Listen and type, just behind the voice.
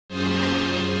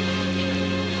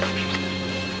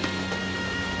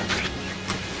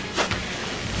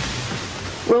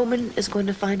Roman is going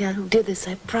to find out who did this.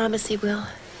 I promise he will.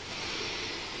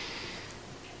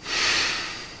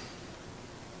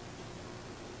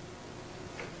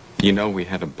 You know, we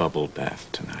had a bubble bath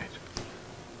tonight.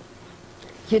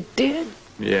 You did?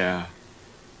 Yeah.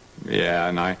 Yeah,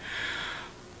 and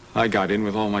I got in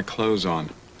with all my clothes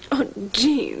on. Oh,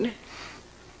 Gene.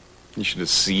 You should have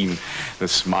seen the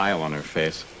smile on her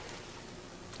face.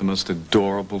 The most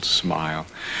adorable smile.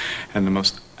 And the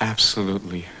most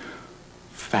absolutely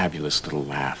fabulous little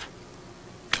laugh.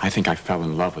 I think I fell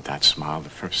in love with that smile the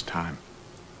first time.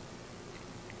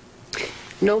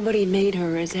 Nobody made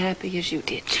her as happy as you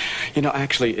did. You know,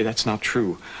 actually, that's not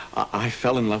true. I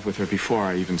fell in love with her before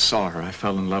I even saw her. I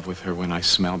fell in love with her when I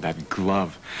smelled that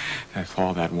glove,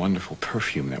 all that wonderful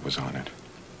perfume that was on it.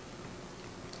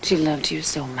 She loved you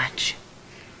so much.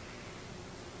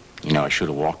 You know, I should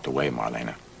have walked away,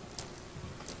 Marlena.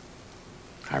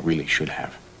 I really should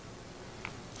have.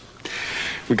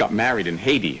 We got married in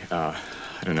Haiti. I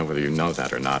don't know whether you know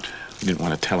that or not. We didn't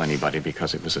want to tell anybody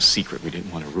because it was a secret. We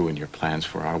didn't want to ruin your plans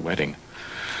for our wedding.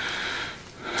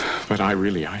 But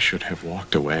I should have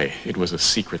walked away. It was a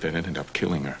secret that ended up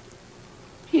killing her.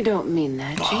 You don't mean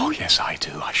that, Gene. Oh, yes, I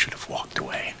do. I should have walked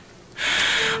away.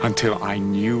 Until I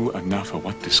knew enough of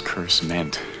what this curse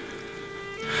meant.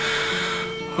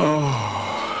 Oh.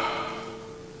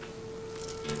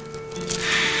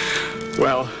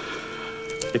 Well,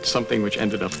 it's something which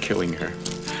ended up killing her.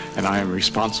 And I am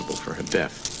responsible for her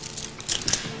death.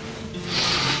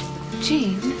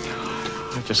 Gene.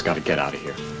 I just got to get out of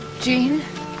here. Gene.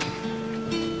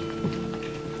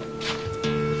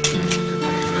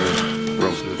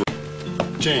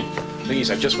 Jane, please,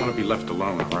 I just want to be left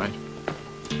alone, all right?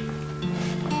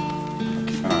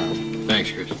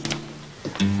 Thanks, Chris.